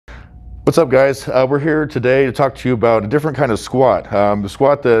What's up, guys? We're here today to talk to you about a different kind of squat. The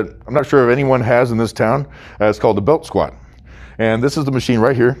squat that I'm not sure if anyone has in this town. It's called the belt squat. And this is the machine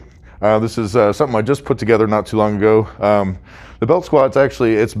right here. This is something I just put together not too long ago. The belt squat's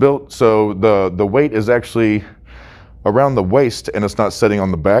actually, it's built so the weight is actually around the waist and it's not setting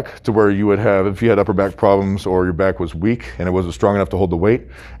on the back to where you would have, if you had upper back problems or your back was weak and it wasn't strong enough to hold the weight,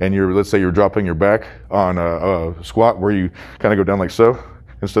 and let's say you're dropping your back on a squat where you kind of go down like so.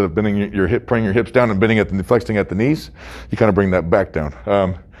 Instead of bringing your hips down and bending and flexing at the knees, you kind of bring that back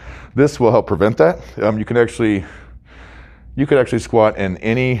down. This will help prevent that. You could actually squat at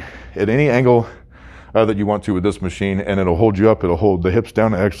any angle that you want to with this machine, and it'll hold you up. It'll hold the hips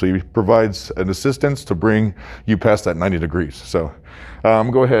down. It actually provides an assistance to bring you past that 90 degrees. So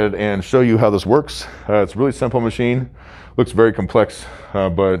I'm gonna go ahead and show you how this works. It's a really simple machine. Looks very complex,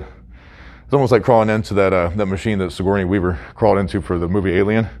 but it's almost like crawling into that machine that Sigourney Weaver crawled into for the movie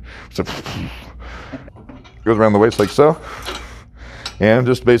Alien. So goes around the waist like so, and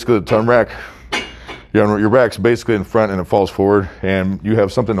just basically the tongue rack. Your rack's basically in front and it falls forward, and you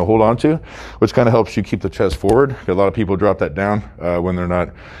have something to hold on to, which kind of helps you keep the chest forward. A lot of people drop that down when they're not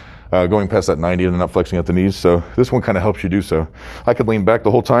going past that 90 and they're not flexing at the knees. So this one kind of helps you do so. I could lean back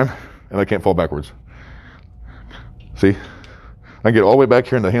the whole time and I can't fall backwards. See? I can get all the way back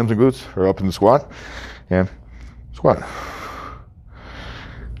here in the hams and glutes, or up in the squat, and squat.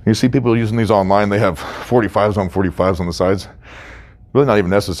 You see people using these online, they have 45s on 45s on the sides. Really not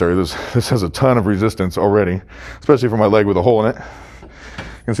even necessary. This has a ton of resistance already, especially for my leg with a hole in it.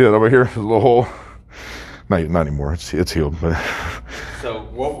 You can see that over here, there's a little hole. Not anymore, it's healed. But. So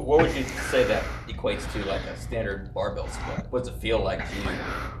what would you say that equates to, like a standard barbell squat? What does it feel like to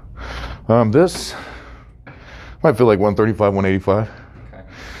you? This might feel like 135, 185.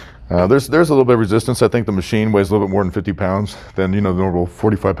 Okay. There's a little bit of resistance. I think the machine weighs a little bit more than 50 pounds than the normal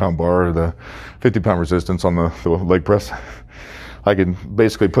 45-pound bar, or the 50-pound resistance on the leg press. I can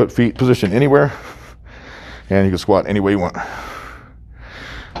basically put feet position anywhere, and you can squat any way you want.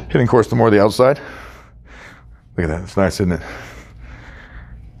 Hitting, of course, the more the outside. Look at that, it's nice, isn't it?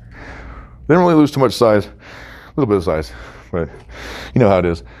 They don't really lose too much size, a little bit of size, but you know how it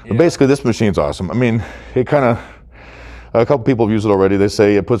is. Yeah. But basically, this machine's awesome. I mean, it kind of, a couple people have used it already. They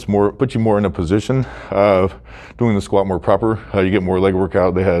say it puts you more in a position of doing the squat more proper. You get more leg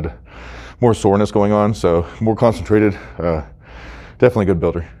workout. They had more soreness going on, so more concentrated. Definitely a good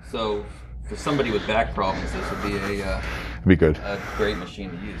builder. So for somebody with back problems, this would be a great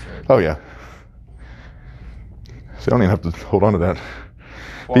machine to use, right? Oh yeah. So I don't even have to hold on to that.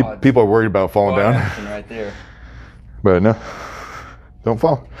 People are worried about falling down. Right there. But no, don't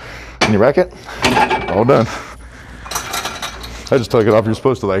fall. When you rack it, all done. I just took it off. You're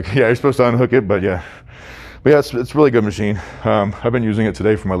supposed to you're supposed to unhook it, but yeah. But yeah, it's a really good machine. I've been using it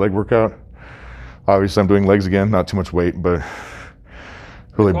today for my leg workout. Obviously I'm doing legs again, not too much weight, but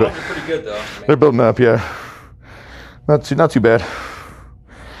really pretty good though. They're building up, yeah. Not too bad.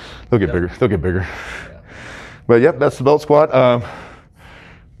 They'll get bigger. They'll get bigger. Yeah. But yep, that's the belt squat.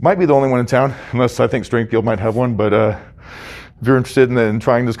 Might be the only one in town, unless I think Strength Guild might have one. But if you're interested in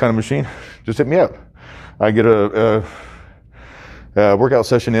trying this kind of machine, just hit me up. I get a workout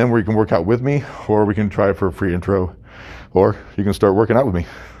session in where you can work out with me, or we can try it for a free intro, or you can start working out with me.